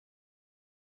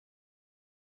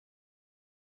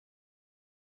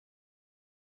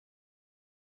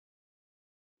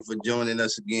For joining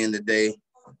us again today.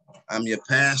 I'm your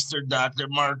pastor, Dr.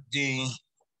 Mark Dean.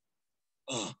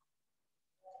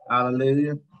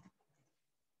 Hallelujah.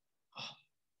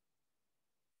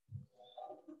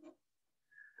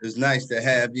 It's nice to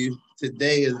have you.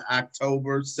 Today is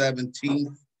October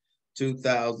 17th,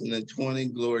 2020.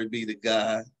 Glory be to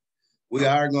God. We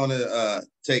are going to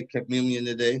take communion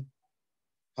today.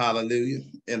 Hallelujah.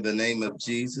 In the name of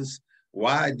Jesus.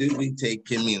 Why do we take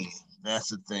communion? That's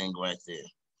the thing right there.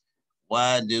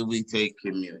 Why do we take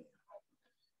communion?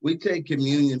 We take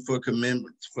communion for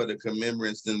the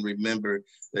commemorance and remember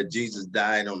that Jesus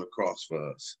died on the cross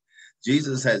for us.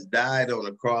 Jesus has died on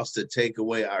the cross to take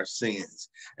away our sins.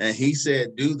 And he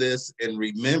said, do this in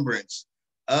remembrance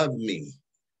of me.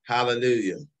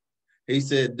 Hallelujah. He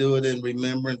said, do it in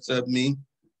remembrance of me.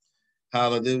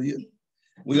 Hallelujah.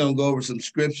 We're going to go over some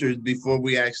scriptures before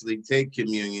we actually take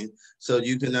communion so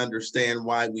you can understand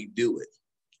why we do it.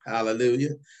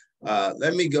 Hallelujah.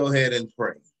 Let me go ahead and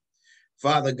pray.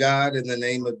 Father God, in the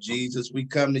name of Jesus, we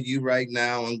come to you right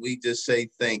now and we just say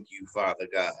thank you, Father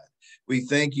God. We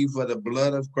thank you for the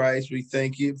blood of Christ. We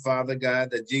thank you, Father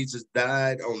God, that Jesus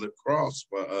died on the cross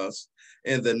for us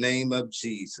in the name of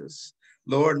Jesus.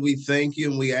 Lord, we thank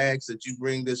you and we ask that you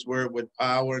bring this word with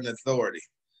power and authority.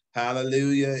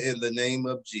 Hallelujah, in the name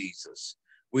of Jesus.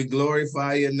 We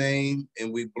glorify your name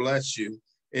and we bless you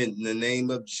in the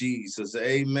name of Jesus.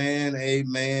 Amen,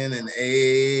 amen, and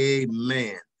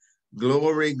amen.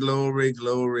 Glory, glory,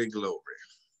 glory, glory.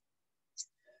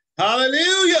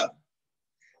 Hallelujah.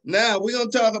 Now we're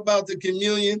going to talk about the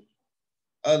communion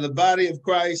of the body of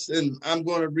Christ. And I'm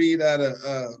going to read out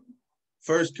of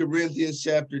 1 Corinthians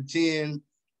chapter 10,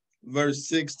 verse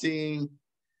 16,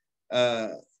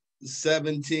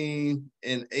 17,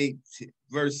 and 18,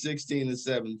 verse 16 and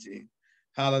 17.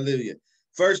 Hallelujah.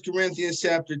 1 Corinthians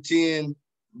chapter 10,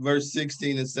 verse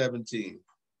 16 and 17.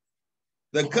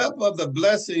 The cup of the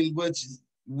blessing which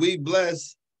we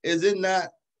bless, is it not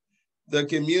the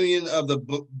communion of the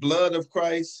blood of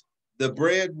Christ? The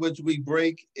bread which we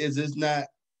break, is it not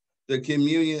the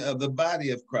communion of the body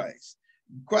of Christ?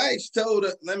 Christ told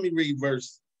us, let me read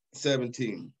verse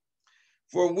 17.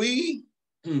 For we,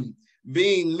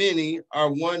 being many,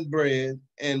 are one bread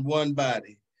and one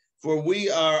body, for we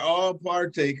are all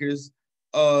partakers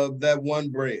of that one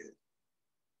bread.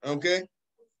 Okay?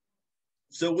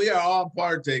 So we are all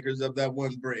partakers of that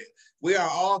one bread. We are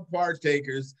all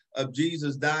partakers of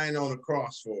Jesus dying on the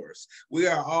cross for us. We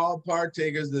are all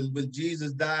partakers that when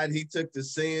Jesus died, he took the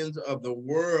sins of the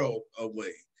world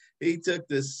away. He took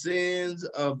the sins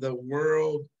of the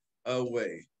world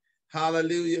away.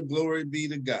 Hallelujah. Glory be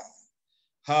to God.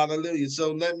 Hallelujah.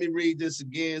 So let me read this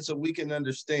again so we can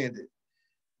understand it.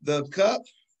 The cup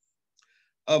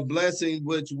of blessing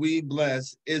which we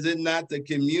bless, is it not the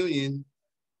communion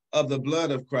of the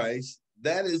blood of Christ?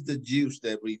 That is the juice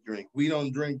that we drink. We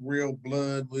don't drink real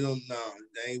blood. We don't know.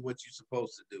 That ain't what you're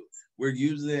supposed to do. We're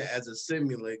using it as a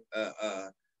simulation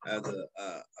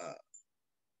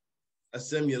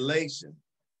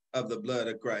of the blood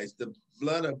of Christ. The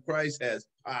blood of Christ has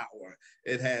power.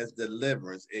 It has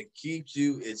deliverance. It keeps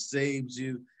you. It saves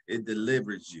you. It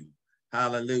delivers you.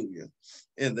 Hallelujah.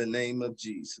 In the name of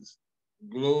Jesus.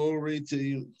 Glory to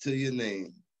you, to your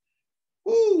name.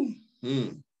 Woo.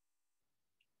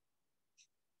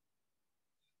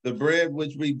 The bread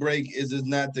which we break, is it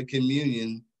not the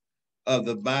communion of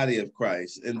the body of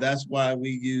Christ? And that's why we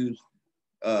use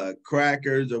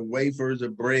crackers or wafers or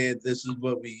bread. This is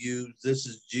what we use. This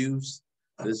is juice.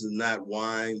 This is not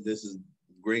wine. This is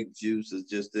grape juice. It's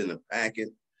just in a packet.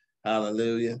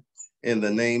 Hallelujah. In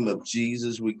the name of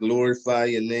Jesus, we glorify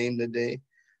your name today.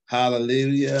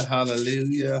 Hallelujah,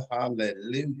 hallelujah,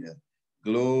 hallelujah.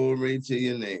 Glory to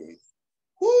your name.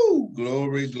 Woo!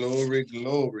 Glory, glory,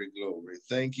 glory, glory.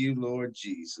 Thank you, Lord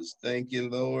Jesus. Thank you,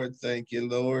 Lord. Thank you,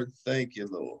 Lord. Thank you,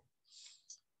 Lord.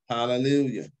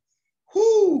 Hallelujah.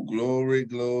 Woo! Glory,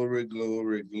 glory,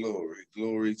 glory, glory.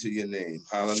 Glory to your name.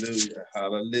 Hallelujah.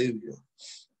 Hallelujah.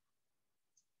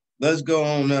 Let's go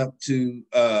on up to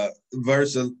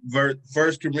verse 1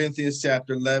 Corinthians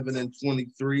chapter 11 and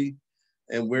 23.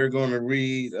 And we're going to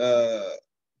read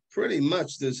pretty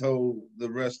much the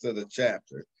rest of the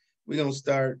chapter. We're going to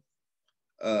start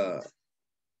at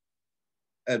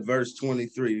verse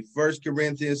 23. 1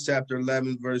 Corinthians chapter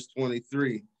 11, verse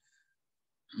 23.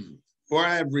 For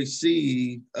I have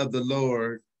received of the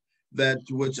Lord that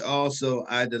which also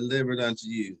I delivered unto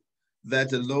you, that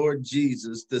the Lord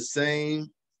Jesus, the same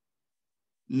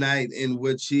night in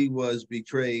which he was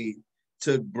betrayed,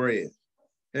 took bread.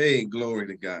 Hey, glory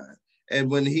to God. And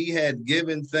when he had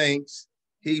given thanks,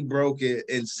 he broke it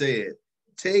and said,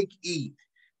 take, eat.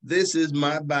 This is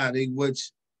my body,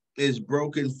 which is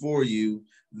broken for you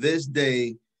this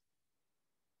day.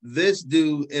 This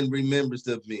do in remembrance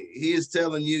of me. He is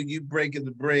telling you, you breaking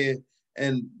the bread,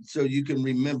 and so you can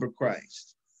remember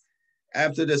Christ.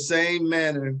 After the same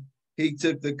manner, he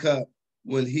took the cup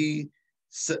when he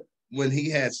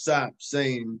had stopped,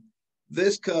 saying,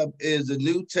 "This cup is the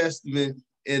New Testament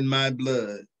in my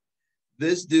blood.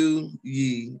 This do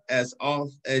ye as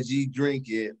oft as ye drink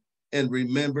it in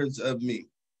remembrance of me."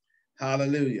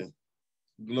 Hallelujah.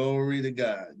 Glory to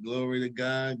God. Glory to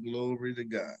God. Glory to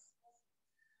God.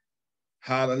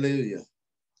 Hallelujah.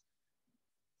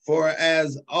 For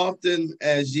as often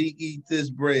as ye eat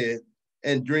this bread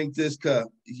and drink this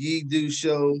cup, ye do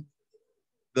show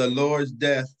the Lord's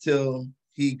death till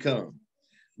he come.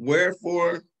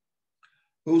 Wherefore,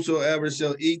 whosoever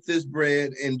shall eat this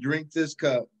bread and drink this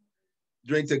cup,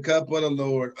 drink the cup of the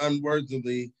Lord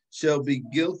unworthily, shall be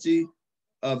guilty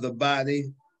of the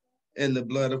body and the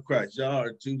blood of Christ. Y'all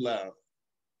are too loud.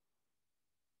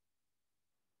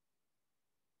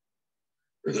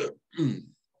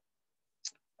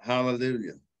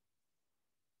 Hallelujah.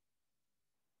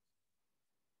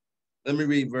 Let me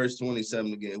read verse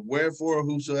 27 again. Wherefore,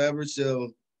 whosoever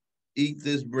shall eat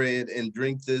this bread and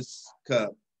drink this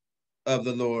cup of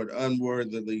the Lord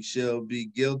unworthily shall be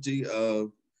guilty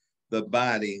of the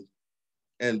body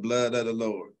and blood of the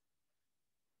Lord.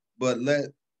 But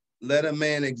let a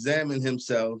man examine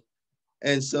himself,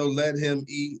 and so let him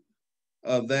eat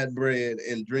of that bread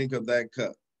and drink of that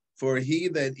cup. For he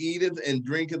that eateth and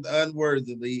drinketh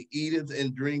unworthily eateth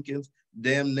and drinketh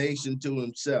damnation to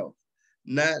himself,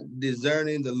 not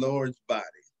discerning the Lord's body.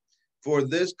 For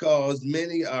this cause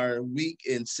many are weak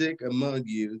and sick among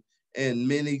you, and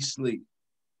many sleep.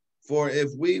 For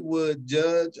if we would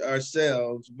judge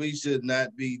ourselves, we should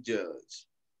not be judged.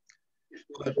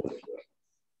 But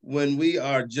when we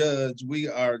are judged, we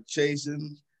are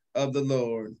chastened of the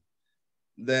Lord,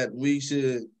 that we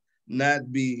should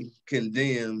not be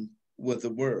condemned with the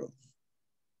world.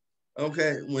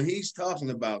 Okay, when he's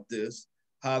talking about this,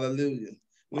 hallelujah.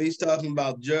 When he's talking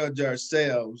about judge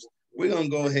ourselves, we're going to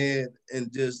go ahead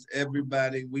and just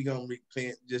everybody, we're going to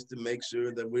repent just to make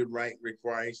sure that we're right with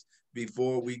Christ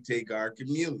before we take our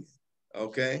communion.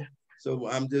 Okay, so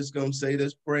I'm just going to say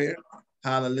this prayer.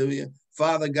 Hallelujah.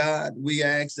 Father God, we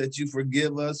ask that you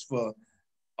forgive us for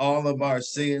all of our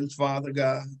sins, Father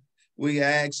God. We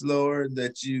ask, Lord,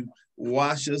 that you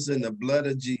wash us in the blood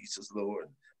of Jesus, Lord.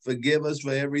 Forgive us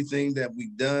for everything that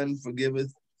we've done. Forgive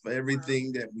us for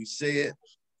everything that we said,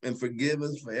 and forgive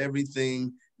us for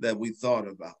everything that we thought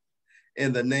about.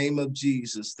 In the name of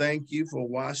Jesus, thank you for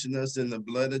washing us in the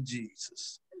blood of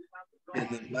Jesus. In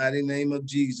the mighty name of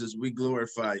Jesus, we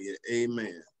glorify you.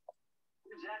 Amen.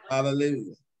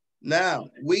 Hallelujah. Now,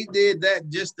 we did that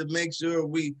just to make sure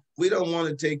we don't want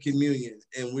to take communion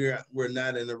and we're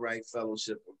not in the right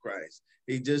fellowship with Christ.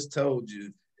 He just told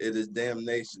you it is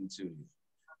damnation to you.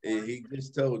 And he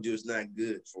just told you it's not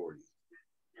good for you.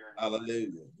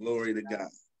 Hallelujah. Glory to God.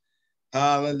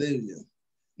 Hallelujah.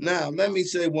 Now, let me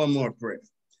say one more prayer.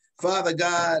 Father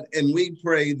God, and we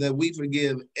pray that we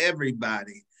forgive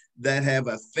everybody that have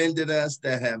offended us,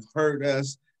 that have hurt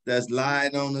us, that's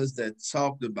lied on us, that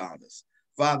talked about us.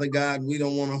 Father God, we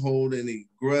don't want to hold any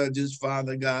grudges,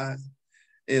 Father God.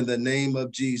 In the name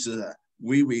of Jesus,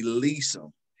 we release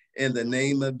them. In the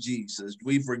name of Jesus,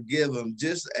 we forgive them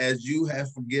just as you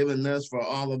have forgiven us for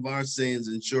all of our sins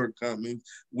and shortcomings.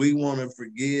 We want to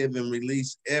forgive and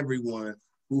release everyone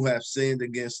who have sinned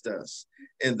against us.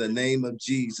 In the name of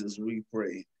Jesus, we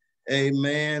pray.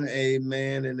 Amen,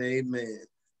 amen, and amen.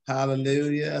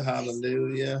 Hallelujah,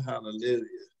 hallelujah, hallelujah,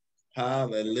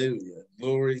 hallelujah.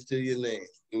 Glory to your name.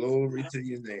 Glory to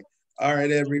your name. All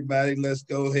right, everybody, let's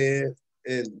go ahead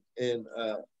and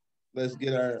let's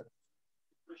get our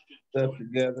stuff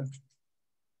together.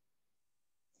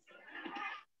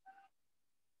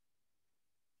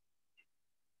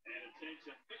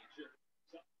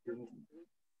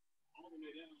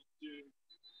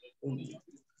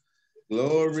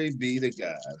 Glory be to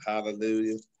God.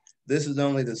 Hallelujah. This is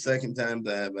only the second time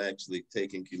that I've actually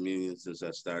taken communion since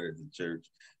I started the church,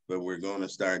 but we're going to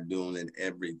start doing it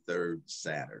every third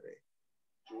Saturday.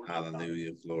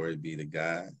 Hallelujah. Glory be to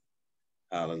God.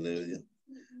 Hallelujah.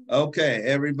 Okay,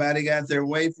 everybody got their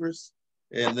wafers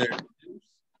and their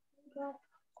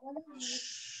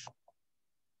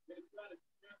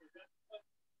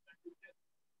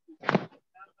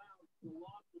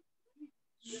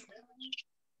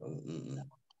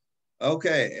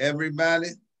okay, everybody.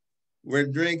 We're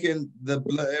drinking the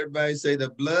blood. Everybody say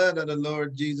the blood of the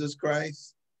Lord Jesus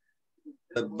Christ,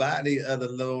 the body of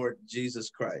the Lord Jesus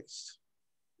Christ.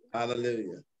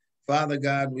 Hallelujah. Father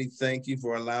God, we thank you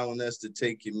for allowing us to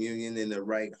take communion in the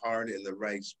right heart and the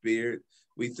right spirit.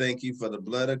 We thank you for the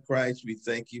blood of Christ. We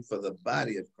thank you for the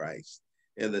body of Christ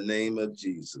in the name of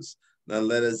Jesus. Now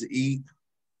let us eat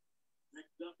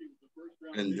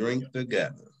and drink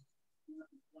together.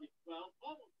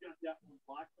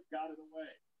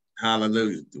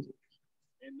 Hallelujah.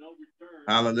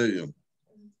 Hallelujah.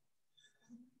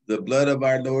 The blood of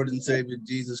our Lord and Savior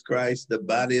Jesus Christ, the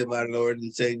body of our Lord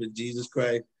and Savior Jesus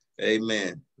Christ.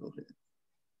 Amen. Okay.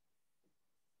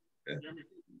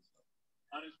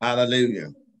 Hallelujah.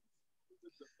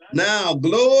 Now,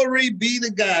 glory be to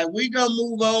God. We're going to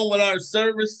move on with our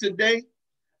service today.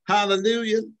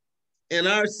 Hallelujah. And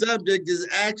our subject is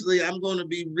actually, I'm going to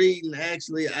be reading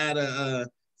actually out of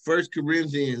 1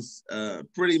 Corinthians,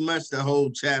 pretty much the whole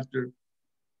chapter.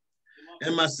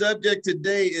 And my subject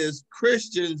today is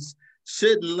Christians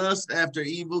shouldn't lust after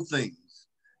evil things.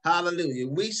 Hallelujah.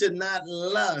 We should not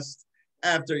lust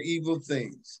after evil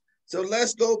things. So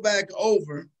let's go back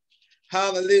over,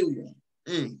 hallelujah,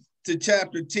 to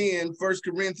chapter 10, 1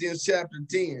 Corinthians chapter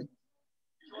 10.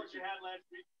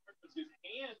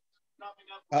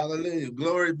 Hallelujah.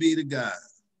 Glory be to God.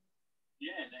 Yeah,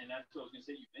 and that's what I was going to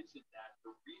say. You mentioned that. The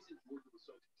reason was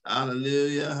so.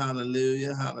 Hallelujah,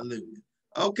 hallelujah, hallelujah.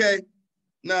 Okay,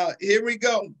 now here we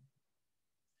go.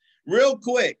 Real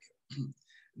quick.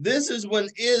 This is when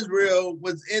Israel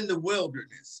was in the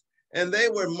wilderness and they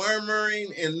were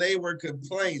murmuring and they were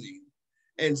complaining.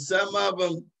 And some of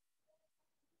them,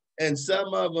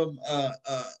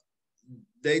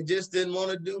 they just didn't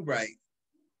want to do right.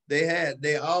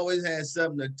 They always had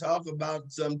something to talk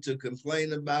about, something to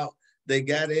complain about. They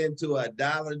got into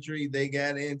idolatry. They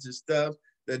got into stuff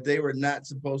that they were not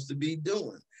supposed to be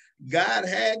doing. God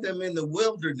had them in the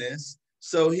wilderness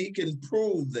so he can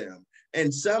prove them.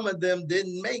 And some of them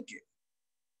didn't make it.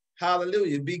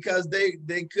 Hallelujah. Because they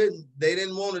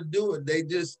didn't want to do it. They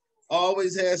just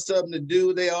always had something to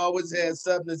do. They always had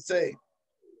something to say.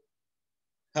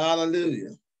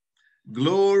 Hallelujah.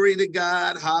 Glory to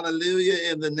God.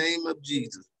 Hallelujah. In the name of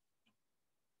Jesus.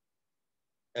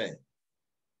 Hey.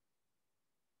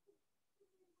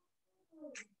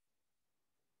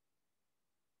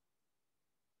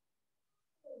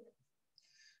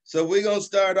 So we're going to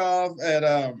start off at,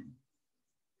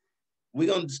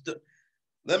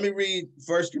 let me read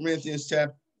 1 Corinthians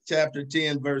chapter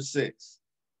 10, verse 6.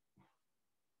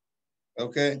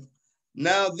 Okay.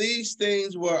 Now these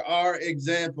things were our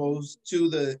examples to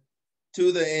the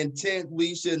intent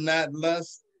we should not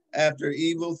lust after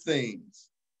evil things,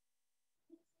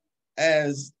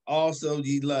 as also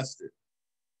ye lusted.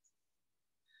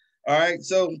 All right,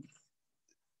 so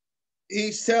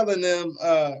he's telling them,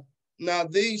 now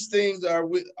these things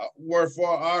were for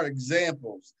our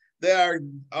examples. They are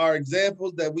our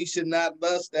examples that we should not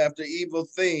lust after evil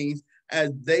things as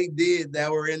they did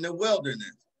that were in the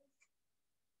wilderness.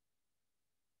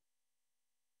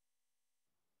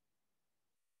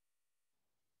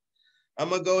 I'm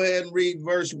going to go ahead and read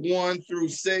verse 1 through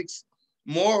 6.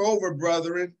 Moreover,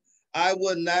 brethren, I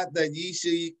would not that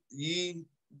ye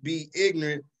be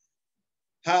ignorant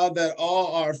how that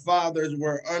all our fathers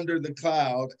were under the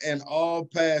cloud and all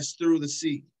passed through the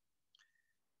sea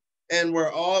and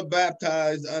were all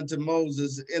baptized unto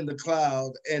Moses in the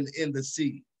cloud and in the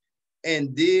sea,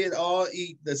 and did all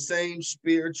eat the same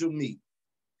spiritual meat,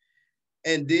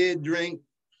 and did drink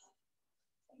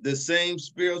the same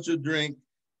spiritual drink,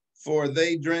 for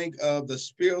they drank of the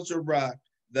spiritual rock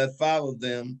that followed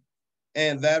them,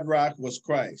 and that rock was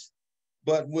Christ.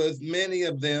 But with many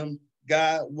of them,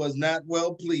 God was not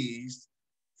well pleased,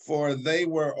 for they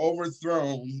were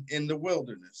overthrown in the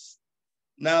wilderness.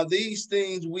 Now these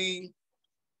things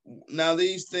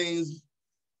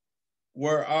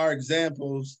were our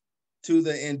examples to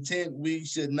the intent we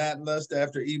should not lust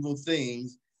after evil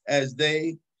things as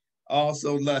they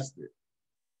also lusted.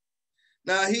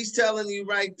 Now he's telling you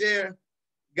right there,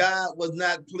 God was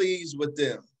not pleased with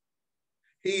them.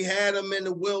 He had them in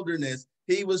the wilderness.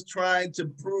 He was trying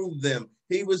to prove them.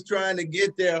 He was trying to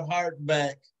get their heart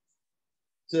back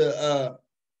to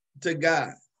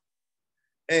God.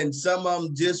 And some of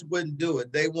them just wouldn't do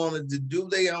it. They wanted to do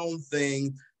their own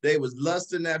thing. They was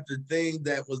lusting after things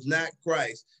that was not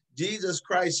Christ. Jesus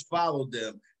Christ followed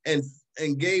them and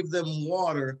gave them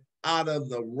water out of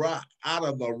the rock,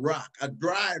 a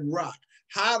dry rock.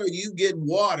 How do you get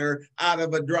water out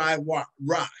of a dry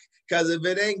rock? Because if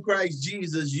it ain't Christ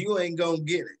Jesus, you ain't going to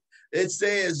get it. It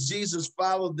says Jesus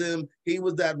followed them. He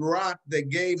was that rock that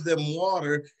gave them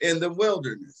water in the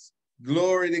wilderness.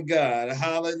 Glory to God.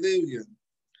 Hallelujah.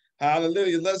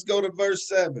 Hallelujah. Let's go to verse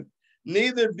 7.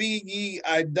 Neither be ye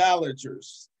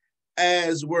idolaters,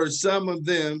 as were some of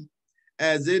them,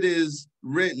 as it is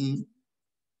written,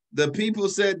 the people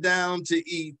sat down to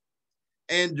eat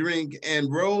and drink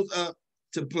and rose up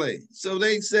to play. So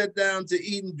they sat down to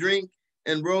eat and drink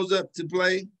and rose up to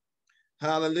play.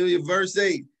 Hallelujah. Verse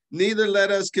 8, neither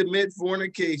let us commit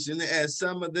fornication as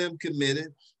some of them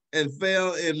committed and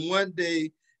fell in one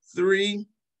day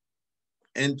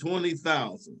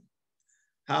 23,000.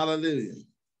 Hallelujah.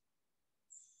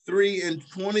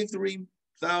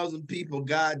 23,000 people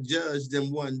God judged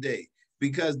in one day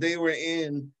because they were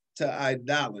into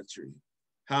idolatry.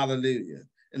 Hallelujah.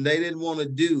 And they didn't want to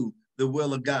do the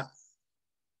will of God.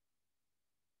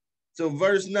 So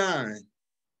verse 9,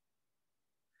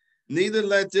 neither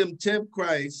let them tempt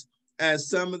Christ, as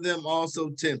some of them also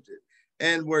tempted,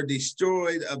 and were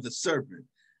destroyed of the serpent.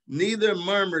 Neither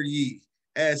murmur ye,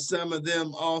 as some of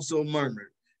them also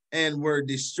murmured, and were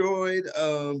destroyed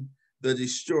of the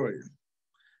destroyer.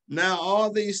 Now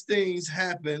all these things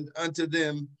happened unto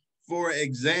them for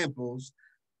examples,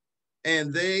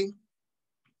 and they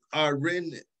are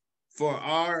written for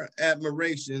our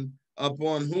admiration,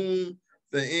 upon whom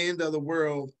the end of the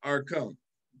world are come.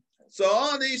 So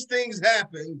all these things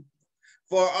happen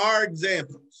for our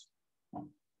examples.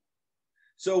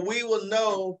 So we will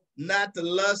know not to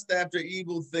lust after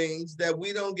evil things, that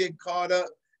we don't get caught up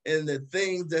in the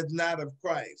things that's not of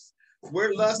Christ.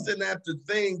 We're lusting after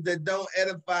things that don't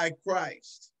edify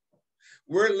Christ.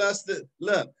 We're lusting,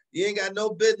 look, you ain't got no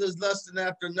business lusting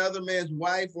after another man's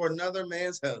wife or another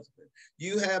man's husband.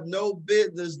 You have no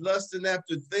business lusting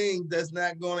after things that's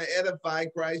not going to edify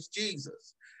Christ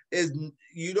Jesus.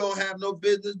 You don't have no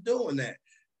business doing that.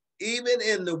 Even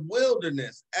in the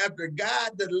wilderness, after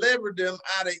God delivered them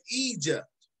out of Egypt,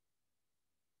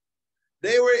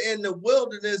 they were in the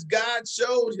wilderness. God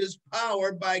showed his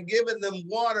power by giving them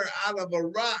water out of a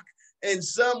rock, and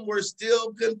some were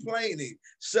still complaining.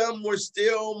 Some were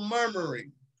still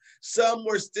murmuring. Some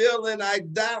were still in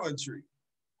idolatry.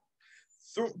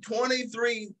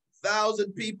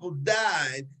 23,000 people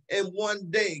died in one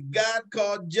day. God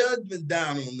called judgment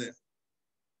down on them.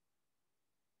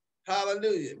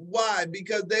 Hallelujah. Why?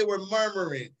 Because they were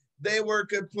murmuring. They were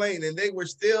complaining. They were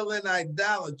still in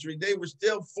idolatry. They were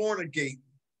still fornicating.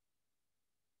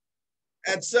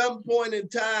 At some point in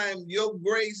time, your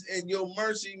grace and your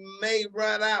mercy may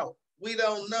run out. We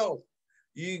don't know.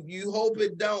 You hope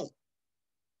it don't.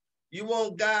 You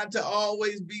want God to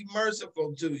always be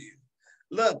merciful to you.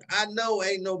 Look, I know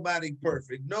ain't nobody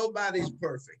perfect. Nobody's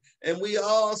perfect. And we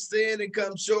all sin and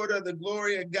come short of the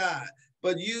glory of God.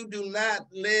 But you do not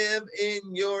live in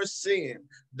your sin.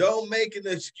 Don't make an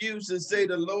excuse and say,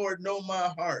 the Lord know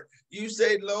my heart. You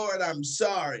say, Lord, I'm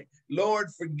sorry. Lord,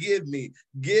 forgive me.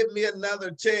 Give me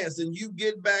another chance. And you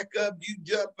get back up, you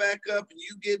jump back up, and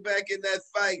you get back in that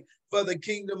fight for the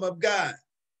kingdom of God.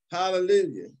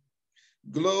 Hallelujah.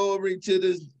 Glory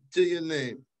to your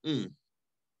name.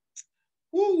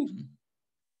 Woo.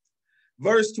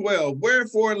 Verse 12,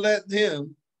 wherefore let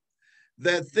him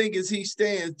that thinketh he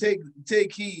stands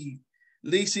take heed,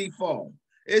 lest he fall.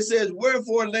 It says,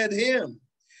 wherefore let him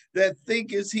that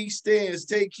thinketh he stands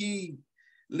take heed,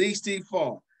 lest he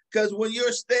fall. Because when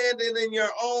you're standing in your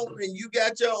own and you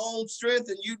got your own strength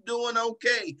and you doing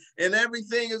okay and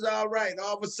everything is all right,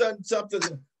 all of a sudden something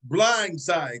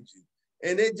blindsides you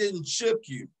and it didn't shook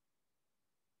you.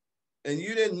 And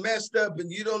you didn't messed up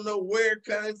and you don't know where it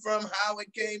came from, how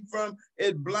it came from,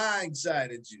 it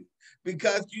blindsided you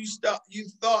because you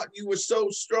thought you were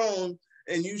so strong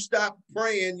and you stopped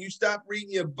praying, you stopped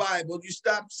reading your Bible, you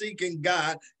stopped seeking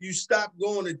God, you stopped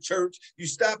going to church, you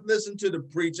stopped listening to the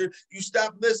preacher, you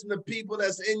stopped listening to people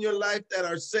that's in your life that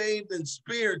are saved and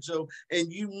spiritual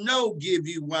and give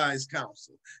you wise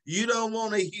counsel. You don't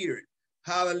want to hear it.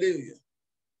 Hallelujah.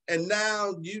 And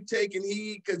now you taking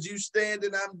heed because you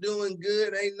standing, I'm doing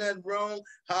good, ain't nothing wrong.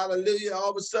 Hallelujah.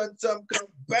 All of a sudden something comes,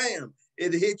 bam,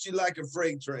 it hits you like a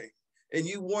freight train. And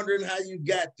you wondering how you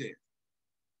got there.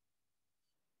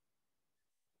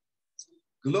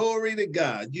 Glory to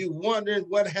God. You wondering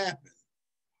what happened.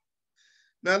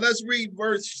 Now let's read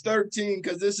verse 13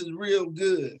 because this is real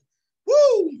good.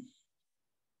 Woo!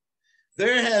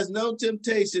 There has no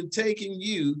temptation taken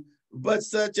you, but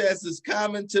such as is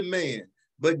common to man.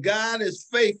 But God is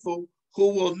faithful, who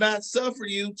will not suffer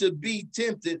you to be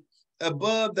tempted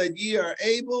above that ye are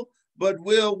able, but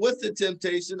will with the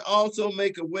temptation also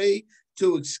make a way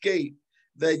to escape,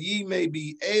 that ye may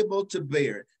be able to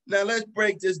bear it. Now let's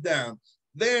break this down.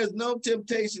 There is no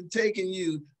temptation taking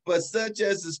you, but such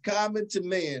as is common to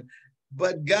man.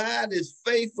 But God is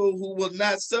faithful, who will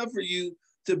not suffer you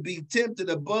to be tempted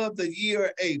above that ye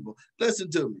are able.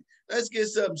 Listen to me. Let's get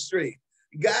something straight.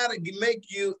 God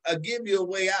give you a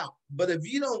way out. But if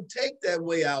you don't take that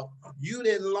way out, you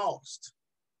didn't lost.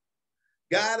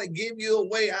 God will give you a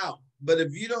way out. But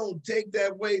if you don't take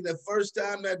that way, the first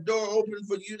time that door opened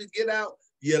for you to get out,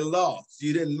 you're lost.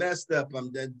 You didn't messed up.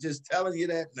 I'm just telling you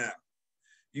that now.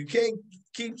 You can't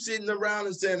keep sitting around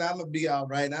and saying, I'm going to be all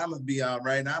right. I'm going to be all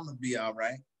right. I'm going to be all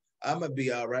right. I'm going to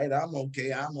be all right. I'm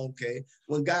okay. I'm okay.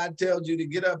 When God tells you to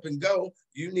get up and go,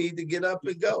 you need to get up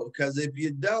and go. Because if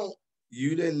you don't,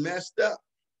 you didn't messed up.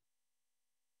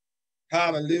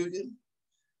 Hallelujah.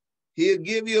 He'll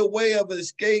give you a way of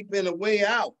escape and a way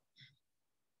out.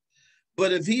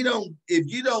 But if you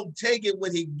don't take it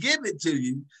when he give it to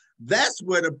you, that's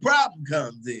where the problem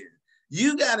comes in.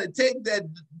 You got to take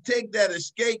that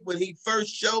escape when he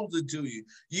first shows it to you.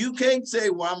 You can't say,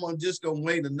 well, I'm just going to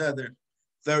wait another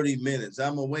 30 minutes.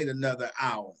 I'm going to wait another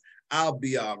hour. I'll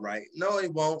be all right. No, he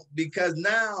won't, because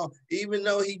now, even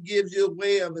though he gives you a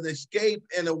way of an escape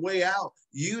and a way out,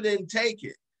 you didn't take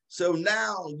it. So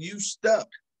now you stuck,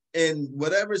 and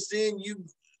whatever sin you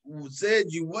said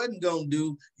you wasn't going to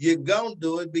do, you're going to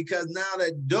do it, because now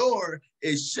that door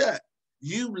is shut.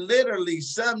 You literally,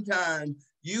 sometimes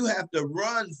you have to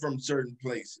run from certain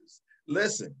places.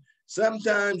 Listen,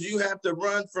 sometimes you have to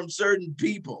run from certain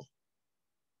people.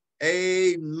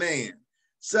 Amen.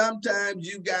 Sometimes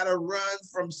you got to run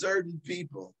from certain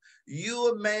people. You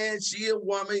a man, she a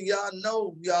woman, y'all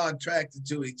know y'all attracted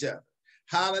to each other.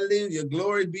 Hallelujah.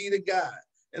 Glory be to God.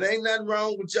 It ain't nothing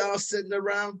wrong with y'all sitting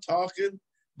around talking,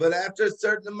 but after a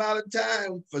certain amount of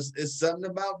time, it's something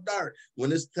about dark.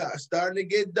 When it's starting to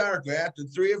get darker, after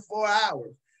 3 or 4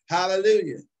 hours,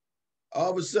 hallelujah,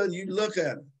 all of a sudden you look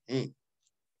at her.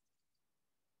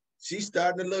 She's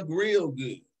starting to look real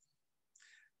good.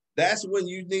 That's when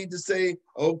you need to say,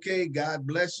 okay, God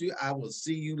bless you. I will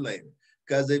see you later.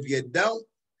 Because if you don't,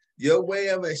 your way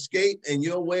of escape and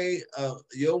your way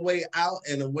out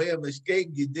and a way of escape,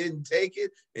 you didn't take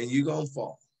it, and you're going to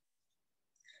fall.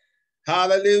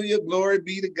 Hallelujah. Glory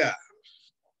be to God.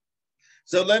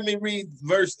 So let me read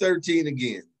verse 13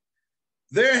 again.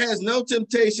 There has no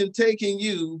temptation taken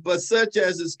you, but such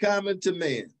as is common to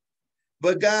man.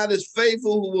 But God is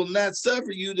faithful, who will not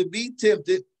suffer you to be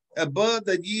tempted above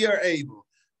that ye are able,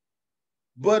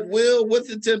 but will with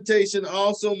the temptation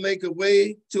also make a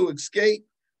way to escape,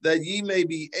 that ye may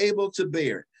be able to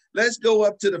bear. Let's go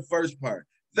up to the first part.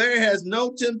 There has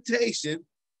no temptation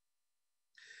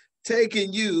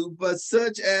taken you, but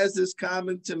such as is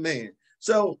common to man.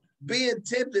 So being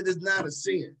tempted is not a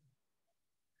sin.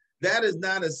 That is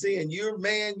not a sin. You're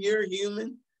man, you're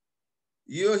human.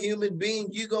 You're a human being,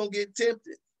 you're going to get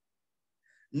tempted.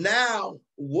 Now,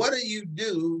 what do you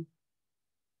do,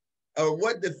 or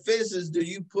what defenses do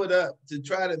you put up to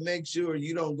try to make sure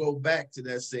you don't go back to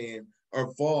that sin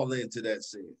or fall into that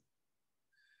sin?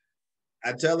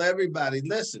 I tell everybody,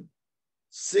 listen,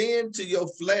 sin to your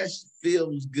flesh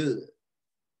feels good.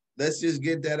 Let's just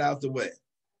get that out the way.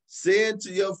 Sin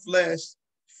to your flesh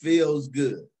feels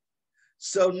good.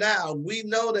 So now we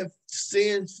know that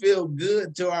sins feel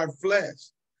good to our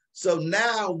flesh. So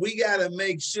now we got to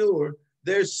make sure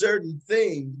there's certain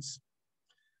things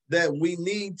that we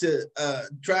need to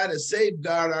try to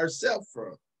safeguard ourselves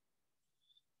from.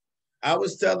 I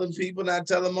was telling people, and I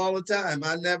tell them all the time,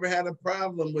 I never had a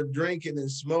problem with drinking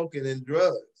and smoking and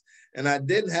drugs. And I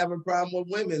didn't have a problem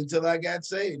with women until I got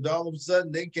saved. All of a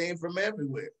sudden, they came from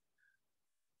everywhere.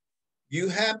 You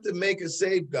have to make a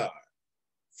safeguard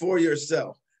for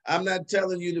yourself. I'm not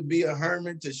telling you to be a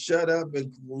hermit, to shut up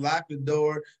and lock the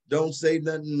door. Don't say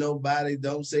nothing to nobody.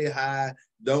 Don't say hi.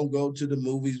 Don't go to the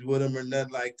movies with them or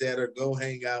nothing like that, or go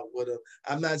hang out with them.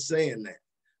 I'm not saying that.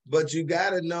 But you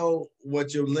got to know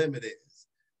what your limit is.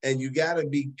 And you got to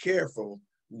be careful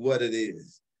what it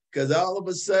is. Because all of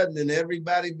a sudden, and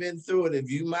everybody been through it, if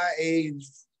you my age,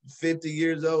 50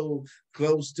 years old,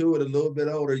 close to it, a little bit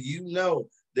older, you know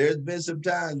there's been some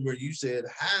times where you said,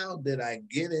 how did I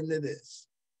get into this?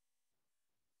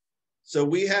 So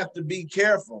we have to be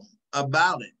careful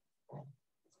about it.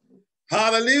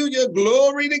 Hallelujah.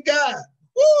 Glory to God.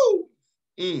 Woo!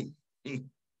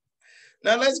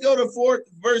 Now let's go to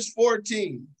verse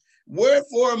 14.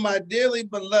 Wherefore, my dearly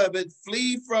beloved,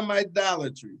 flee from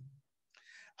idolatry.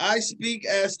 I speak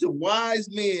as to wise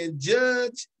men,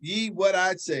 judge ye what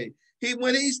I say.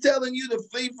 When he's telling you to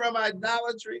flee from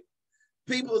idolatry,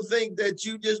 people think that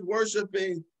you just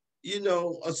worshiping,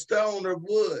 a stone or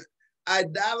wood.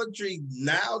 Idolatry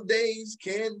nowadays,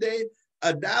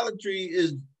 idolatry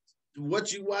is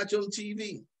what you watch on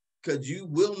TV, because you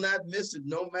will not miss it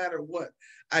no matter what.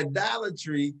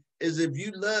 Idolatry is if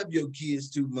you love your kids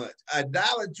too much.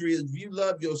 Idolatry is if you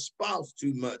love your spouse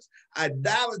too much.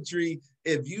 Idolatry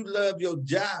if you love your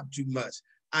job too much.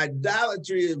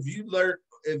 Idolatry if you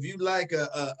like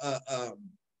a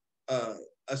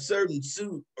certain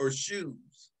suit or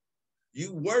shoes.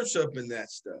 You worship in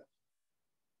that stuff.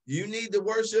 You need to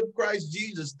worship Christ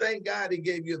Jesus. Thank God he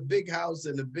gave you a big house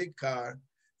and a big car.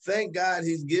 Thank God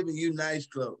he's giving you nice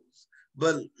clothes.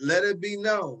 But let it be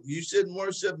known, you shouldn't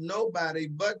worship nobody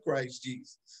but Christ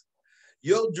Jesus.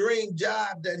 Your dream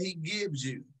job that he gives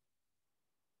you,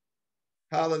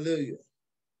 hallelujah,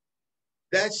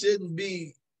 that shouldn't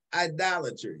be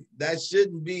idolatry. That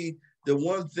shouldn't be the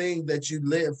one thing that you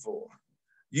live for.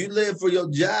 You live for your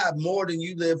job more than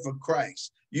you live for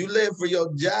Christ. You live for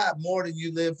your job more than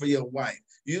you live for your wife.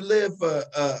 You live for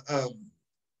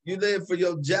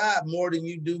your job more than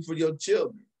you do for your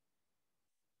children.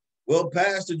 Well,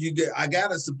 Pastor, I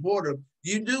gotta support them.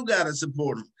 You do gotta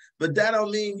support them, but that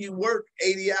don't mean you work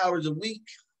 80 hours a week.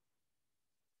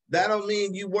 That don't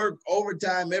mean you work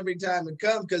overtime every time it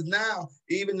comes, because now,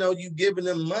 even though you're giving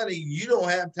them money, you don't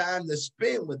have time to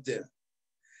spend with them.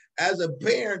 As a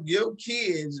parent, your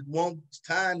kids want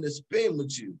time to spend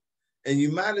with you. And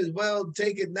you might as well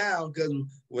take it now, because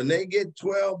when they get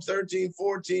 12, 13,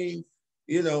 14,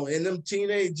 in them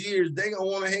teenage years, they're going to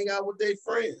want to hang out with their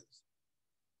friends.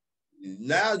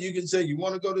 Now you can say, you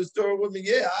want to go to the store with me?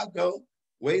 Yeah, I'll go.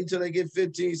 Wait until they get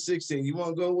 15, 16. You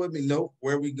want to go with me? Nope.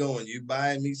 Where are we going? You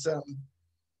buying me something?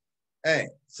 Hey,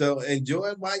 so enjoy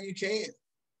it while you can.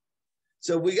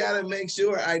 So we got to make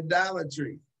sure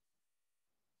idolatry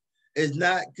is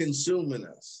not consuming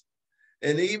us.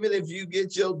 And even if you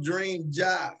get your dream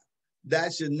job,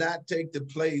 that should not take the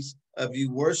place of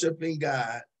you worshiping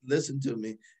God. Listen to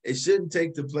me. It shouldn't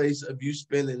take the place of you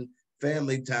spending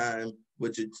family time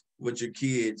with your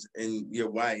kids and your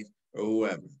wife or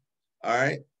whoever. All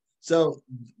right. So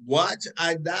watch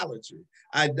idolatry.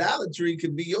 Idolatry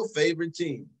could be your favorite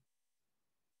team.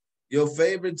 Your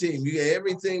favorite team. You get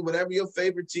everything, whatever your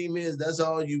favorite team is, that's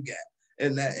all you got.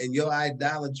 And your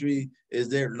idolatry is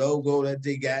their logo that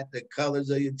they got, the colors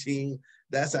of your team.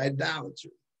 That's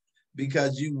idolatry,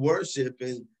 because you worship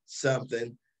in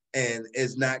something and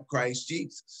it's not Christ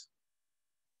Jesus.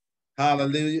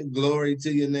 Hallelujah. Glory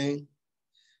to your name.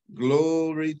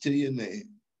 Glory to your name.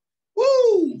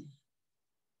 Woo!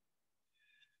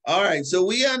 All right, so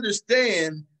we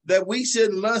understand that we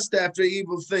shouldn't lust after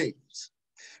evil things.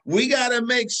 We got to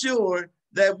make sure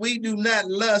that we do not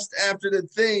lust after the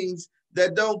things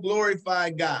that don't glorify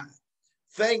God.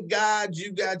 Thank God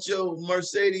you got your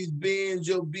Mercedes-Benz,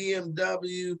 your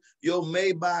BMW, your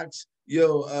Maybach,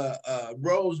 your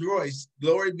Rolls Royce.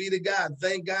 Glory be to God.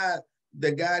 Thank God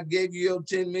that God gave you your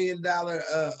 $10 million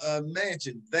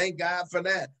mansion. Thank God for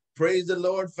that. Praise the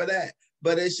Lord for that.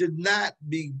 But it should not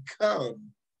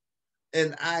become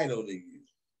an idol to you.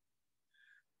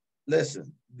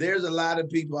 Listen, there's a lot of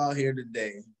people out here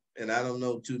today, and I don't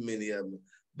know too many of them,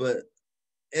 but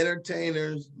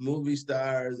entertainers, movie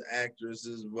stars,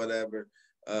 actresses, whatever,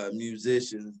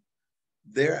 musicians,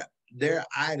 their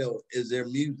idol is their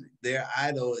music. Their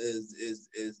idol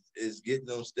is getting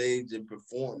on stage and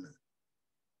performing.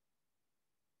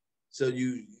 So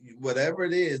you whatever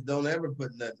it is, don't ever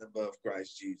put nothing above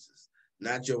Christ Jesus.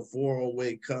 Not your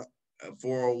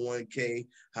 401k,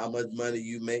 how much money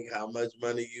you make, how much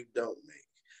money you don't make.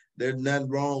 There's nothing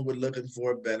wrong with looking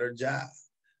for a better job,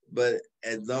 but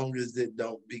as long as it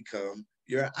don't become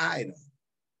your idol.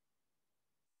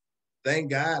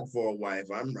 Thank God for a wife.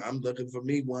 I'm looking for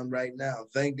me one right now.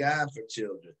 Thank God for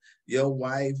children. Your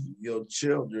wife, your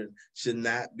children should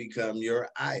not become your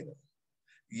idol.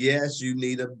 Yes, you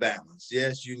need a balance.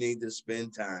 Yes, you need to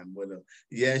spend time with them.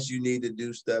 Yes, you need to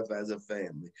do stuff as a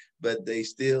family, but they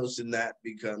still should not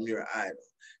become your idol.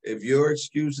 If your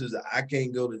excuse is, I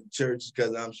can't go to church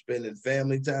because I'm spending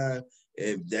family time,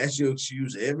 if that's your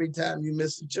excuse every time you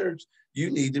miss a church, you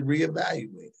need to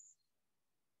reevaluate.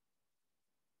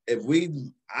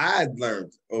 I've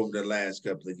learned over the last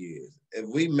couple of years, if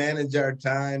we manage our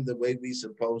time the way we're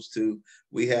supposed to,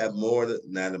 we have more than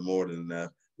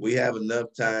enough. We have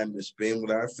enough time to spend with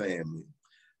our family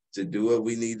to do what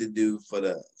we need to do for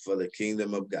the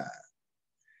kingdom of God,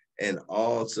 and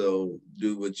also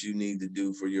do what you need to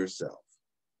do for yourself.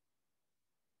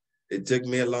 It took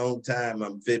me a long time.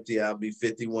 I'm 50. I'll be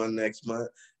 51 next month.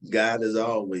 God is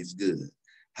always good.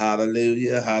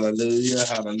 Hallelujah, hallelujah,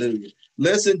 hallelujah.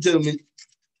 Listen to me,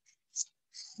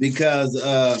 because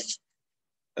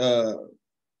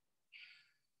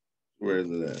where is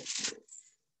it at?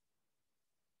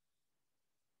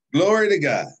 Glory to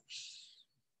God.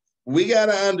 We got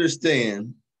to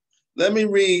understand. Let me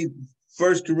read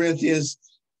 1 Corinthians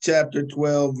chapter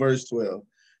 12, verse 12.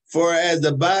 For as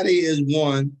the body is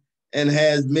one and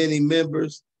has many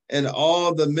members, and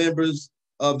all the members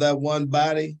of that one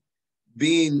body,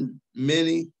 being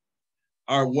many,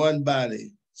 are one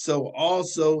body, so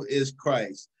also is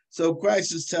Christ. So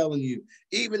Christ is telling you,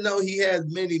 even though he has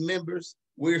many members,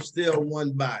 we're still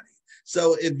one body.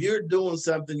 So if you're doing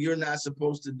something you're not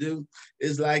supposed to do,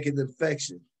 it's like an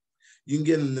infection. You can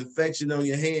get an infection on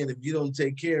your hand if you don't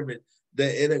take care of it,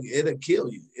 that it'll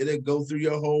kill you. It'll go through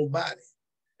your whole body.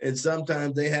 And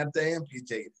sometimes they have to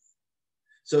amputate it.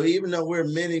 So even though we're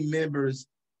many members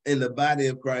in the body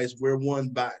of Christ, we're one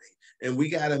body. And we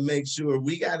got to make sure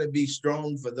we got to be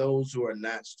strong for those who are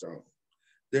not strong.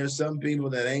 There's some people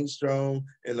that ain't strong,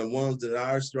 and the ones that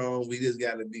are strong, we just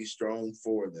got to be strong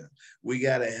for them. We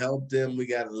got to help them. We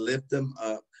got to lift them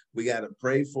up. We got to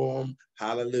pray for them.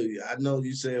 Hallelujah. I know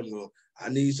you saying, well, I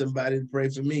need somebody to pray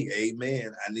for me.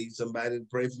 Amen. I need somebody to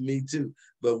pray for me too.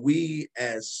 But we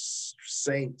as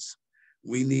saints,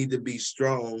 we need to be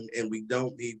strong, and we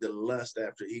don't need to lust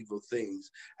after evil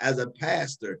things. As a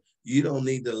pastor, you don't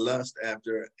need to lust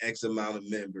after X amount of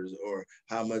members or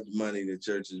how much money the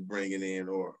church is bringing in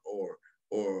or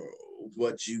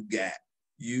what you got.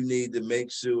 You need to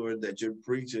make sure that you're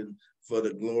preaching for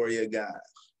the glory of God.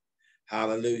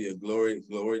 Hallelujah. Glory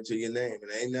to your name.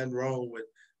 And ain't nothing wrong with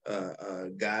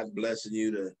God blessing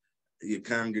you to your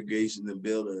congregation to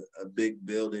build a big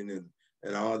building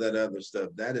and all that other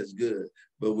stuff. That is good.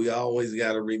 But we always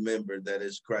got to remember that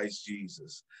it's Christ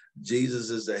Jesus. Jesus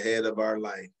is the head of our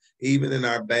life, even in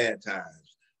our bad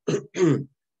times.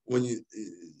 when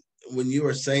you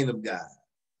are a saint of God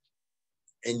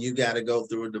and you got to go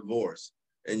through a divorce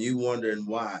and you wondering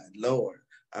why, Lord,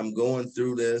 I'm going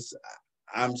through this.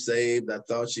 I'm saved. I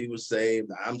thought she was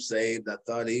saved. I'm saved. I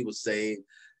thought he was saved.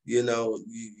 You know,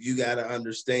 you got to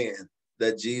understand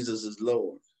that Jesus is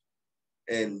Lord.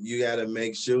 And you got to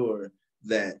make sure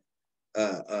that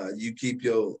you keep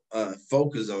your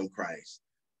focus on Christ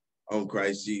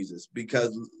Jesus.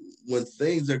 Because when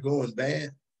things are going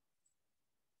bad,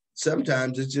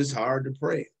 sometimes it's just hard to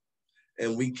pray.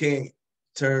 And we can't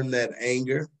turn that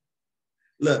anger.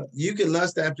 Look, you can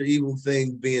lust after evil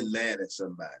things being mad at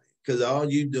somebody. Because all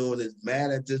you doing is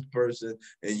mad at this person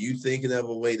and you thinking of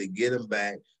a way to get them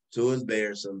back, to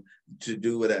embarrass them, to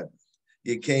do whatever.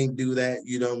 You can't do that.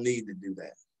 You don't need to do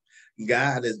that.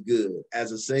 God is good.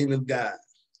 As a saint of God,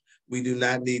 we do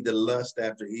not need to lust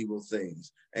after evil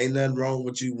things. Ain't nothing wrong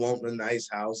with you wanting a nice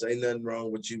house. Ain't nothing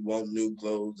wrong with you wanting new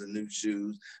clothes and new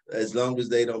shoes, as long as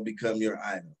they don't become your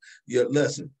idol.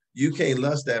 Listen, you can't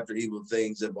lust after evil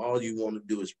things if all you want to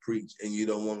do is preach and you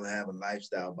don't want to have a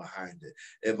lifestyle behind it.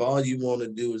 If all you want to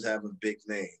do is have a big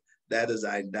name, that is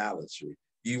idolatry.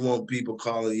 You want people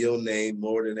calling your name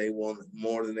more than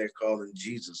they're calling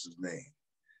Jesus's name.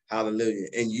 Hallelujah.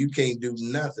 And you can't do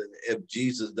nothing if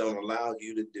Jesus don't allow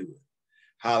you to do it.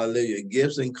 Hallelujah.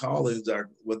 Gifts and callings are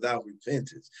without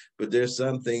repentance, but there's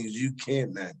some things you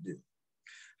cannot do.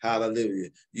 Hallelujah.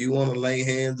 You want to lay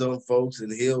hands on folks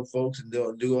and heal folks and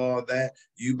do all that,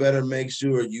 you better make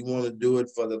sure you want to do it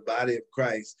for the body of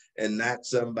Christ and not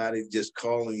somebody just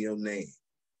calling your name.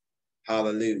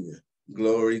 Hallelujah.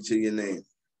 Glory to your name.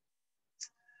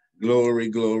 Glory,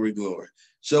 glory, glory.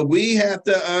 So we have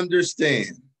to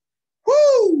understand,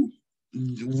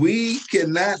 we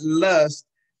cannot lust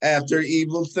after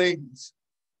evil things.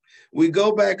 We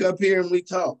go back up here and we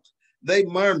talk. They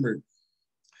murmured.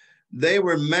 They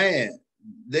were mad.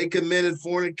 They committed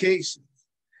fornication.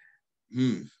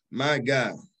 My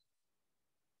God.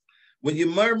 When you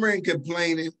murmur and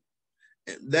complaining,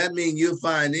 that means you'll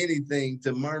find anything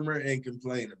to murmur and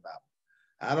complain about.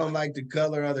 I don't like the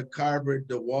color of the carpet.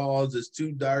 The walls is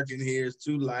too dark in here. It's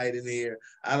too light in here.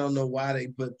 I don't know why they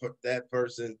put that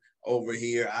person over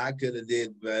here. I could have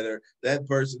did better. That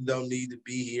person don't need to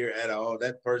be here at all.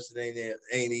 That person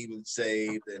ain't even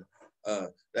saved. And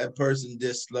that person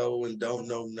just slow and don't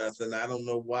know nothing. I don't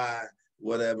know why.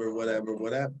 Whatever.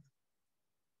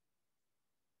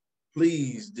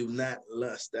 Please do not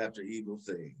lust after evil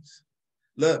things.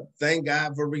 Look, thank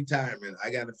God for retirement.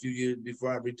 I got a few years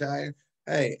before I retire.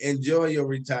 Hey, enjoy your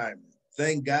retirement.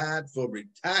 Thank God for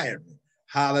retirement.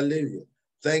 Hallelujah.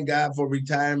 Thank God for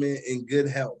retirement in good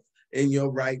health, in your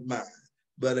right mind.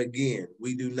 But again,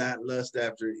 we do not lust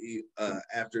after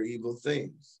evil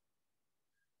things.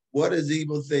 What is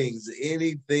evil things?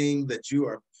 Anything that you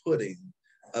are putting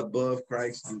above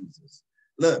Christ Jesus.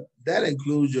 Look, that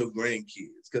includes your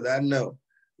grandkids. Because I know,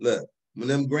 look, when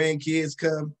them grandkids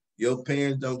come, your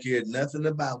parents don't care nothing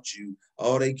about you.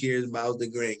 All they care is about the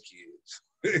grandkids.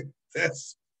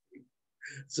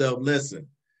 So listen,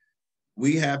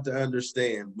 We have to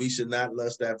understand we should not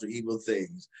lust after evil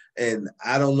things. And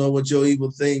I don't know what your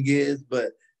evil thing is,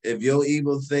 but if your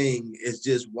evil thing is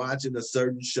just watching a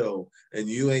certain show and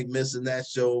you ain't missing that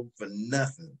show for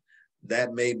nothing,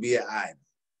 that may be an idol.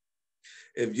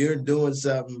 If you're doing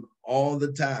something all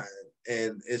the time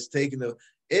and it's taking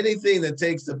anything that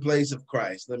takes the place of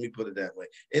Christ, let me put it that way.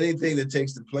 Anything that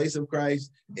takes the place of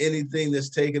Christ, anything that's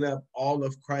taking up all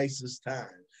of Christ's time.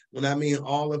 When I mean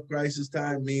all of Christ's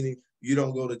time, meaning you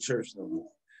don't go to church no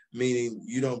more, meaning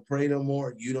you don't pray no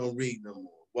more, you don't read no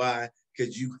more. Why?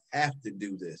 Because you have to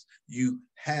do this. You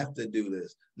have to do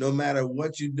this. No matter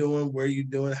what you're doing, where you're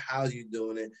doing, how you're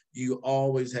doing it, you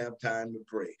always have time to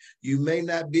pray. You may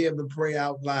not be able to pray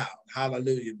out loud,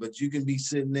 hallelujah, but you can be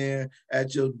sitting there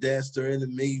at your desk or in the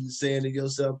meeting saying to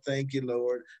yourself, thank you,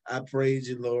 Lord. I praise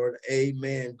you, Lord.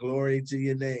 Amen. Glory to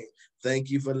your name. Thank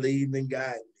you for leading and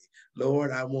guiding me.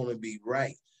 Lord, I want to be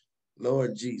right.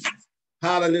 Lord Jesus.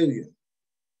 Hallelujah.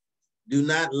 Do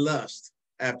not lust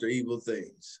after evil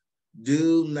things.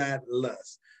 Do not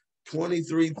lust.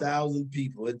 23,000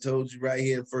 people, it told you right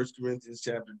here in 1 Corinthians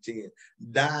chapter 10,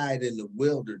 died in the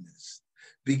wilderness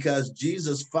because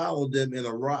Jesus followed them in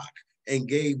a rock and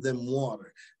gave them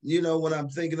water. You know, when I'm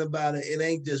thinking about it, it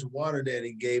ain't just water that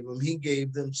he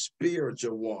gave them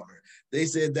spiritual water. They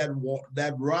said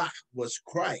that rock was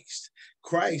Christ.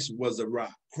 Christ was a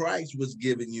rock. Christ was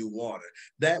giving you water.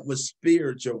 That was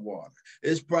spiritual water.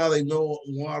 There's probably no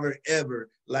water ever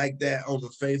like that on the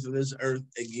face of this earth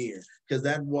again, because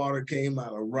that water came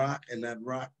out of rock, and that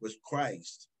rock was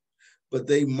Christ. But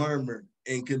they murmured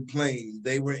and complained.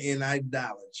 They were in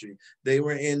idolatry. They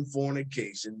were in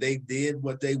fornication. They did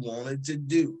what they wanted to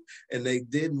do, and they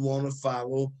didn't want to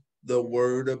follow the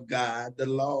word of God, the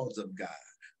laws of God.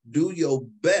 Do your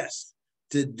best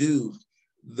to do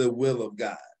the will of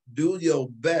God. Do your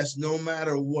best no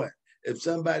matter what. If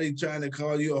somebody trying to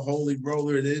call you a holy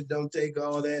roller, it don't take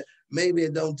all that. Maybe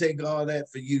it don't take all that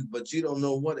for you, but you don't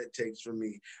know what it takes for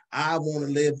me. I want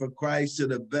to live for Christ to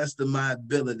the best of my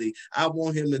ability. I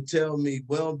want him to tell me,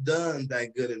 well done, thy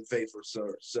good and faithful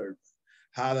servant.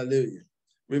 Hallelujah.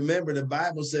 Remember, the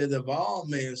Bible says if all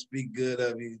men speak good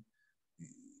of you,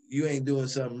 you ain't doing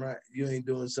something right. You ain't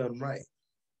doing something right.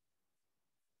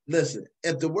 Listen,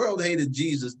 if the world hated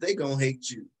Jesus, they gonna hate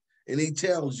you. And he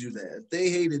tells you that. If they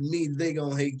hated me, they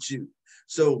gonna hate you.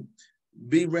 So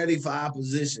be ready for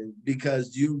opposition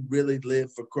because you really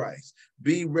live for Christ.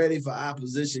 Be ready for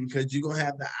opposition because you're gonna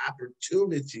have the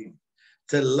opportunity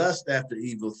to lust after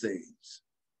evil things.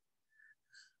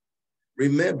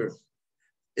 Remember,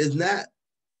 it's not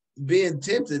being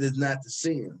tempted is not the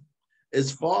sin.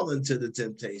 It's falling to the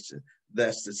temptation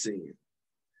that's the sin.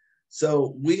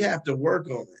 So we have to work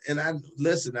on it.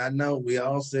 And I know we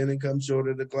all sin and come short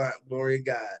of the glory of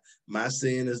God. My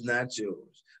sin is not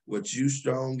yours. What you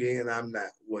strong in, I'm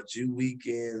not. What you weak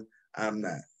in, I'm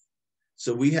not.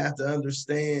 So we have to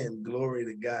understand, glory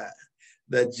to God,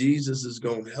 that Jesus is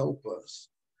going to help us.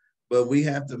 But we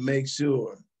have to make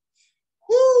sure,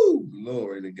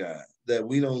 glory to God, that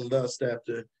we don't lust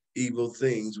after evil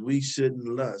things. We shouldn't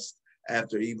lust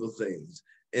after evil things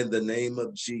in the name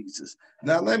of Jesus.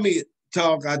 Now, let me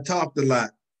talk. I talked a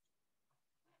lot,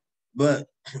 but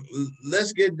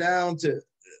let's get down to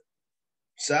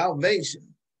salvation.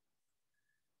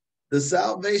 The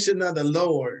salvation of the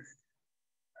Lord,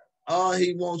 all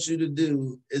he wants you to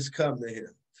do is come to him.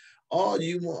 All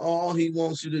he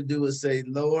wants you to do is say,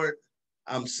 Lord,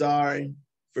 I'm sorry,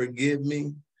 forgive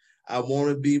me. I want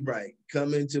to be right.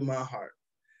 Come into my heart.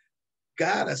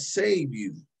 God will save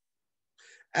you.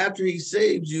 After he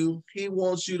saves you, he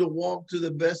wants you to walk to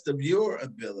the best of your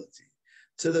ability,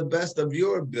 to the best of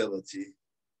your ability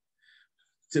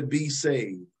to be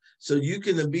saved. So you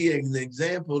can be an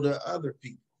example to other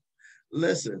people.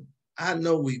 Listen, I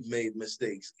know we've made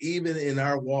mistakes. Even in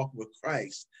our walk with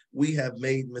Christ, we have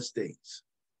made mistakes.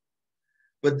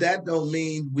 But that don't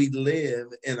mean we live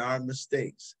in our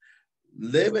mistakes.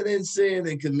 Living in sin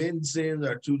and committing sins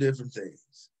are two different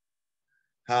things.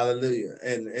 Hallelujah.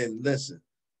 And listen,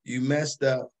 you messed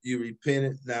up, you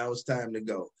repented, now it's time to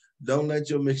go. Don't let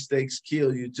your mistakes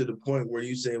kill you to the point where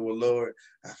you say, well, Lord,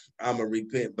 I'm going to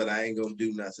repent, but I ain't going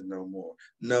to do nothing no more.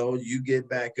 No, you get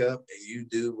back up and you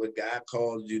do what God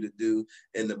called you to do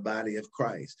in the body of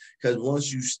Christ. Because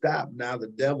once you stop, now the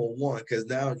devil won, because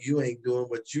now you ain't doing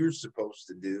what you're supposed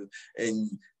to do.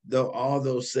 And all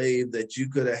those saved that you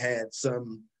could have had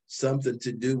something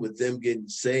to do with them getting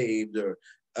saved or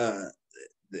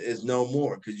it's no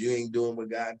more because you ain't doing what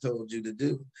God told you to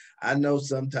do. I know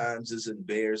sometimes it's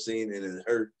embarrassing and it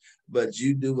hurt, but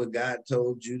you do what God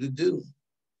told you to do.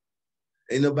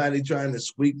 Ain't nobody trying to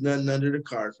sweep nothing under the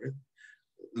carpet.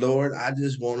 Lord, I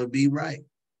just want to be right.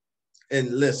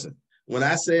 And listen, when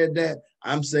I said that,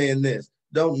 I'm saying this.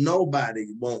 Don't nobody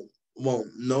want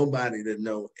nobody to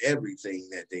know everything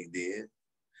that they did.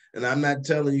 And I'm not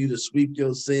telling you to sweep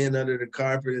your sin under the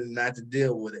carpet and not to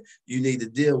deal with it. You need to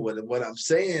deal with it. What I'm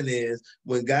saying is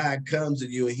when God comes to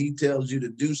you and he tells you to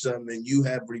do something and you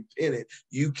have repented,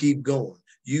 you keep going.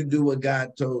 You do what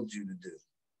God told you to do.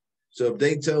 So if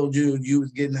they told you you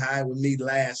was getting high with me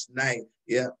last night,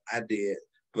 yeah, I did.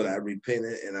 But I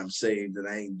repented and I'm saved and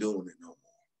I ain't doing it no more.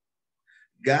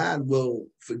 God will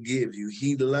forgive you.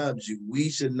 He loves you. We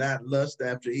should not lust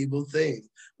after evil things.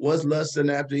 What's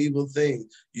lusting after evil things?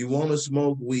 You want to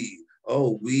smoke weed.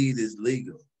 Oh, weed is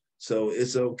legal, so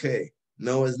it's okay.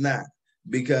 No, it's not.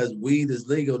 Because weed is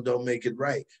legal, don't make it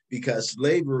right. Because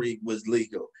slavery was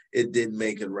legal, it didn't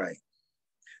make it right.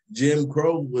 Jim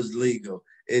Crow was legal,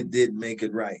 it didn't make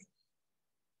it right.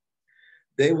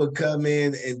 They would come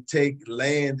in and take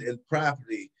land and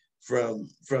property from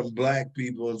black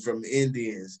people and from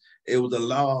Indians. It was a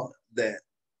law that,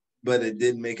 but it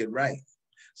didn't make it right.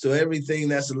 So everything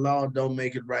that's a law don't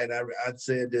make it right. I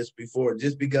said this before.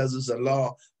 Just because it's a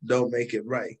law, don't make it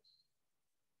right.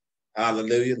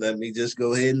 Hallelujah. Let me just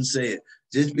go ahead and say it.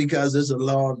 Just because it's a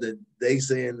law that they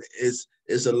saying it's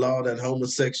a law that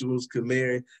homosexuals can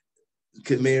marry,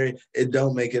 it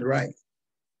don't make it right.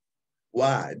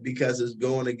 Why? Because it's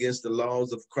going against the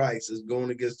laws of Christ. It's going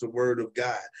against the word of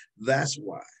God. That's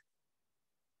why.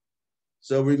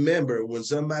 So remember, when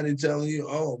somebody telling you,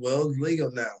 oh, well, it's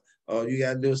legal now. All you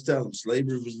got to do is tell them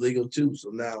slavery was legal too. So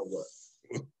now what?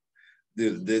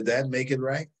 Did that make it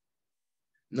right?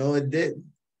 No, it didn't.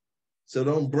 So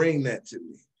don't bring that to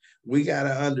me. We got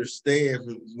to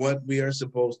understand what we are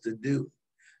supposed to do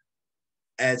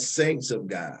as saints of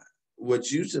God.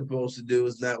 What you're supposed to do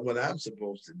is not what I'm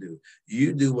supposed to do.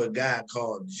 You do what God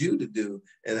called you to do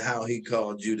and how he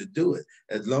called you to do it.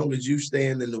 As long as you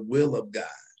stand in the will of God.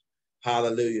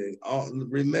 Hallelujah.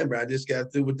 Remember, I just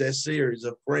got through with that series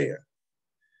of prayer.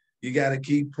 You got to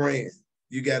keep praying.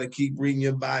 You got to keep reading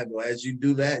your Bible. As you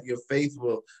do that, your faith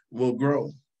will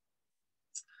grow.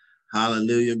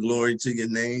 Hallelujah. Glory to your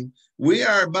name. We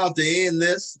are about to end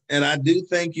this, and I do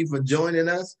thank you for joining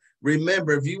us.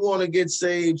 Remember, if you want to get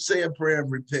saved, say a prayer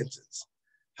of repentance.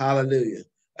 Hallelujah.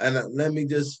 And let me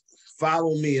just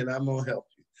follow me, and I'm going to help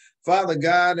you. Father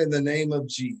God, in the name of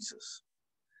Jesus,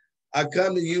 I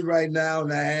come to you right now,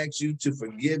 and I ask you to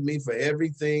forgive me for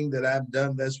everything that I've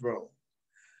done that's wrong.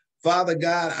 Father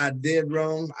God, I did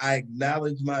wrong. I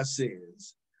acknowledge my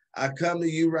sins. I come to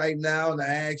you right now and I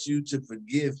ask you to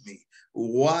forgive me.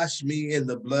 Wash me in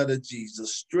the blood of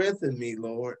Jesus. Strengthen me,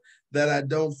 Lord, that I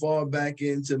don't fall back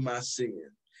into my sin.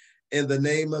 In the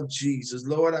name of Jesus,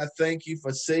 Lord, I thank you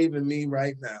for saving me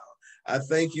right now. I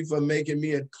thank you for making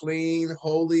me a clean,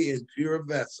 holy, and pure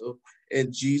vessel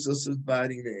in Jesus'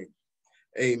 mighty name.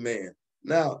 Amen.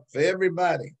 Now, for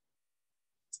everybody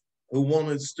who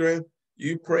wanted strength,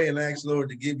 you pray and ask Lord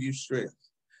to give you strength.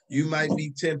 You might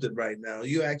be tempted right now.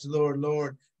 You ask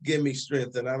Lord, give me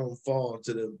strength that I don't fall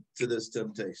to this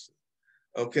temptation.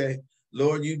 Okay?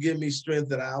 Lord, you give me strength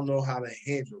that I'll know how to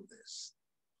handle this.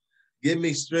 Give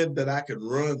me strength that I can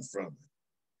run from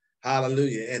it.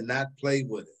 Hallelujah. And not play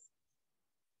with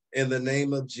it. In the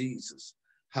name of Jesus.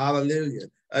 Hallelujah.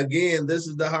 Again, this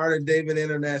is the Heart of David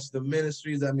International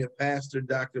Ministries. I'm your pastor,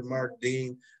 Dr. Mark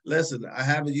Dean. Listen, I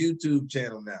have a YouTube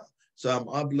channel now. So I'm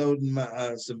uploading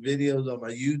some videos on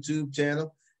my YouTube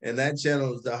channel, and that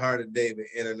channel is the Heart of David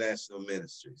International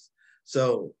Ministries.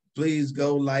 So please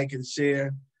go like and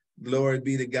share. Glory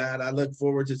be to God. I look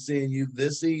forward to seeing you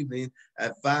this evening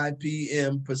at 5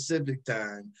 p.m. Pacific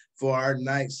time for our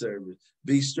night service.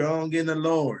 Be strong in the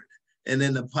Lord and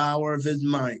in the power of his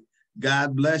might.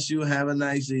 God bless you. Have a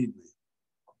nice evening.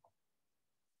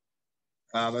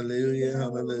 Hallelujah.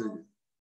 Hallelujah.